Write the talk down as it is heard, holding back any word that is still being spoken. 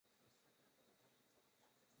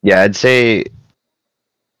Yeah, I'd say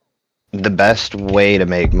the best way to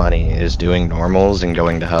make money is doing normals and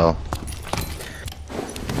going to hell.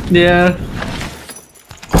 Yeah.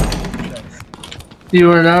 You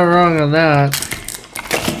were not wrong on that.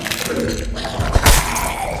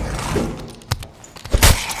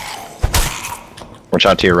 Watch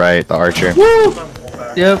out to your right, the archer. Woo!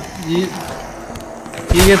 Yep. You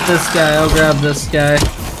get this guy. I'll grab this guy.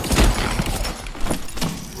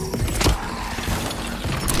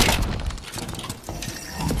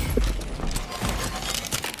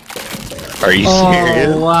 Are you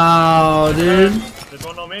serious? Oh wow, dude. There's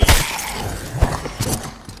one on me.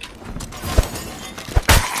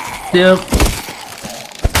 Yep.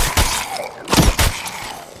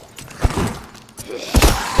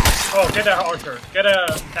 Oh, get a archer. Get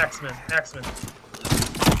a axeman. Axeman.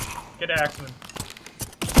 Get an axeman.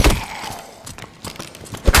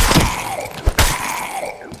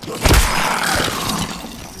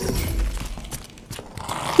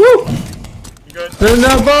 Woo! You good? There's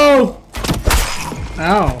no bow!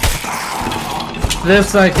 Ow.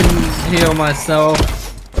 This I can heal myself.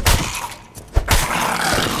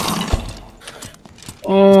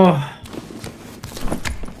 Oh.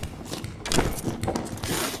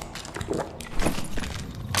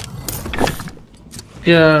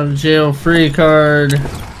 Get out of jail free card.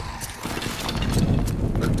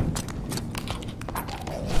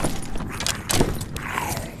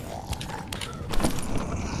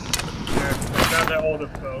 Grab that older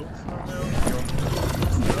folks.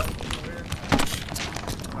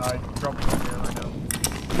 I dropped one here, I know.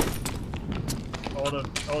 All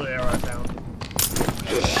the arrow I found.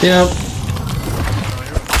 Yep.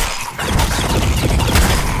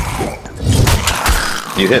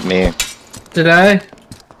 You hit me. Did I?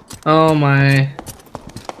 Oh my.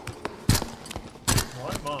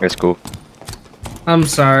 What? Mom? It's cool. I'm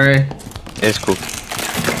sorry. It's cool.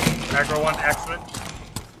 Aggro one, axeman.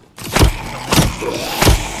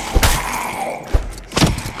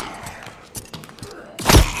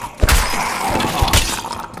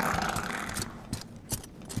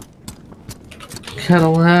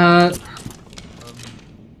 Kettle hat.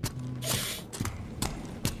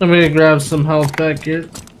 I'm gonna grab some health back here.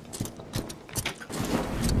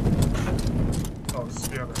 Oh,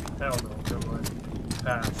 spearman. Hell no, never mind.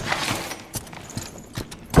 Pass.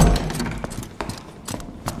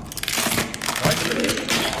 Why did it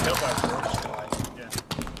kill by force? Yeah.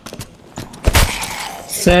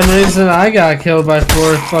 Same reason I got killed by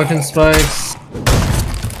 4 fucking spikes.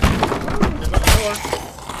 There's a door.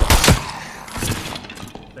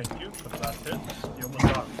 Thank you for the last hit. You almost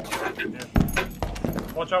got me. Yeah.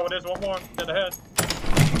 Watch out, there's one more. Get ahead.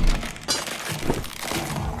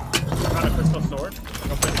 Found a crystal sword.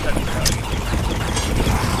 Go play the heavy shot.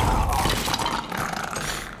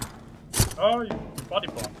 Oh, you body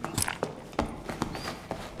blocked me.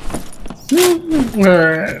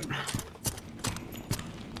 Alright.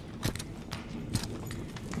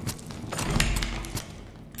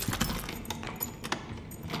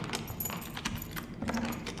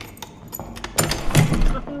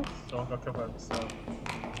 Don't go kill by himself.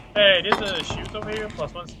 Hey, there's a shoot over here,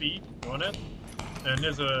 +1 speed. You want it? And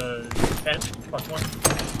there's a tent,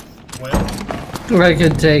 +1 well. I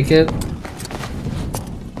could take it.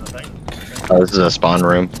 Nothing. Oh, this is a spawn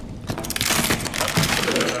room.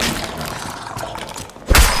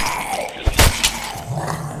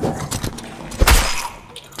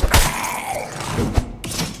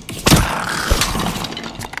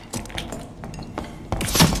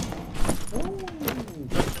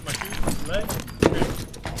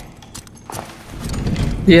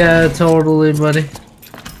 Yeah, totally, buddy.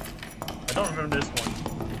 I don't remember this one.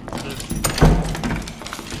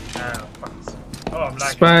 Fuck this. Oh, I'm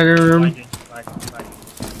lagging. Spider room. Lagging.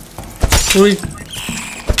 Sweet.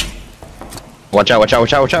 Watch out, watch out,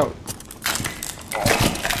 watch out, watch out.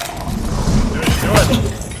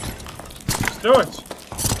 Do it!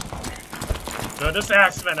 So this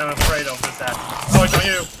axeman I'm afraid of, this axeman. Oh, it's on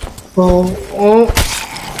you! Oh,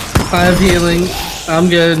 I have healing. I'm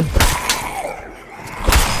good.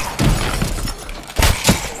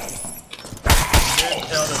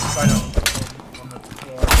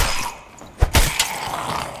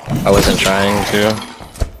 I wasn't trying to.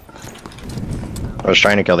 I was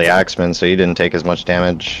trying to kill the axeman, so you didn't take as much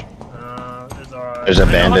damage. There's a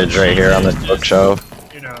bandage right here on the bookshelf.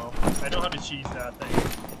 You know, I know how to cheese that thing.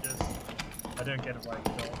 Just, I didn't get it right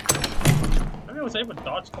though. Maybe I was able to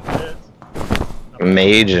dodge a couple hits.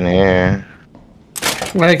 Mage in here.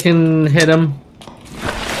 I can hit him.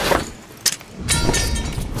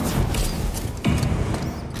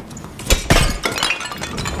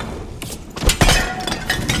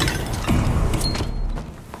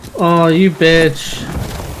 Oh, you bitch.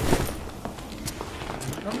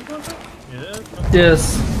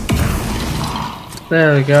 Yes.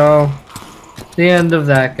 There we go. The end of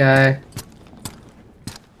that guy.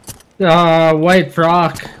 White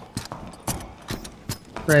frock.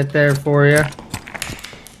 Right there for you.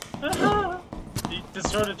 He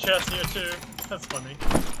destroyed a chest here too. That's funny.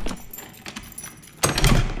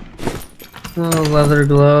 Oh, leather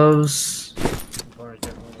gloves.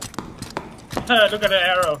 Look at the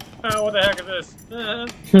arrow. What the heck is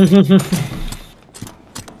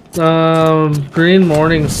this? Green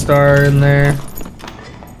morning star in there.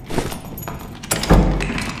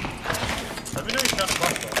 Let me know you're trying to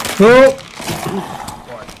crossbow. Oh!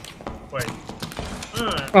 What? Wait.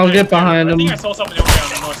 I'll get behind I him. think I saw something over there on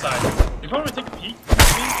the north side. You probably take a peek.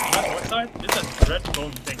 See? On that north side? There's a red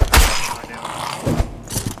golden thing right now.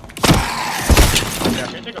 Yeah,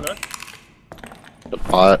 can you take a look? The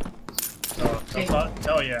pot. Oh, no spot?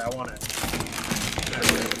 Hell yeah, I want it.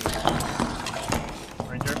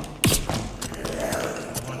 Ranger?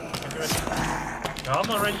 Come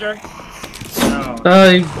on, Ranger. No. Oh,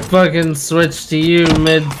 he fucking switched to you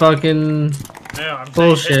mid fucking No, I'm saying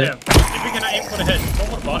bullshit. hit him. If we cannot aim for the head, go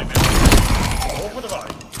for the body, man. Go for the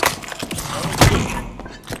body.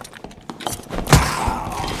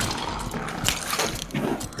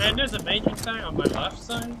 And there's a major thing on my left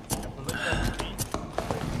side.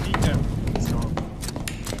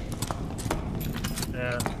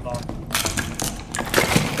 Yeah, lock.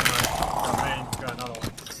 Alright, got another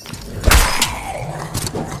one.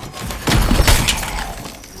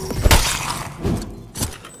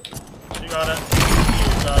 You got it.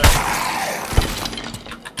 You got it.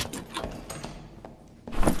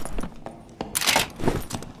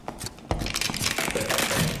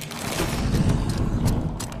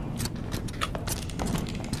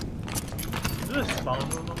 Is this a spawn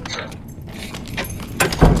room over there?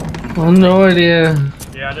 Oh, no idea.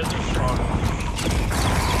 Yeah, this is strong.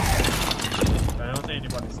 I don't think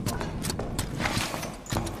anybody's spawned.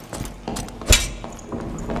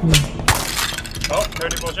 Oh,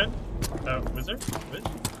 30 potion. Wizard? Wiz?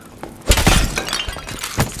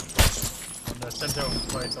 On the center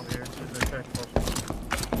place over here, there's a 30 potion.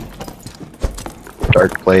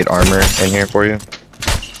 Dark plate armor in here for you.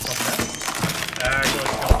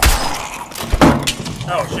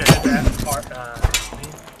 Oh shit, hit that part,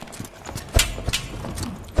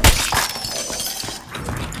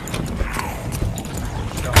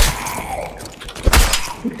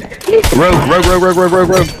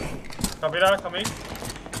 Rogue. Copy that, coming.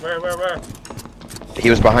 Where? He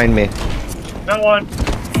was behind me, Found one.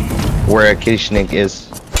 where a Kishnik is.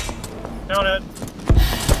 Found it.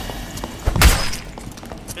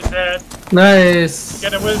 He's dead. Nice.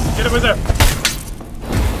 Get a wizard.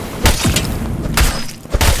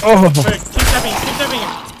 Oh, Wait, keep stepping him.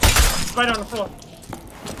 Spider on the floor.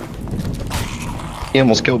 He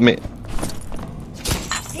almost killed me.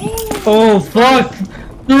 oh fuck.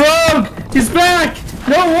 The rogue! He's back!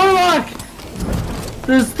 No, warlock!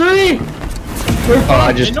 There's 3! We're Oh,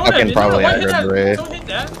 I just fucking probably Why hit that? aggroed Ray. Don't hit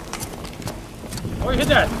that. Why hit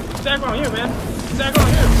that? He's aggro on you, man. He's aggro on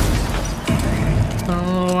you.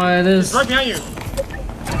 Oh, why it is. He's right behind you.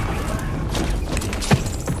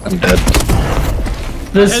 I'm dead.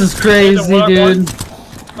 This is crazy, dude.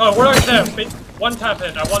 Oh, Warlock's there. One tap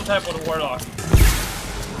hit. I one tap with a Warlock.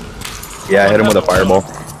 Yeah, I hit him with a fireball.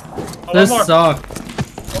 Oh, This one more. sucks.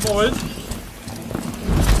 One more Wiz.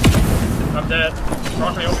 I'm dead.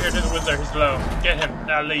 Rock me over here to the wizard. He's low. Get him.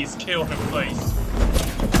 At least kill him, please.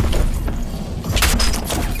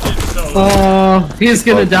 He's so low. Oh, he's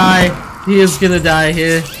gonna die. He is gonna die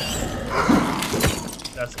here.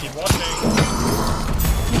 Let's keep watching.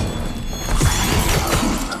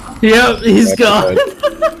 Yep, he's gone.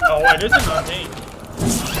 Oh wait, this is not me.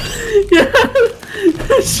 Yeah,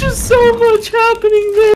 there's just so much happening there.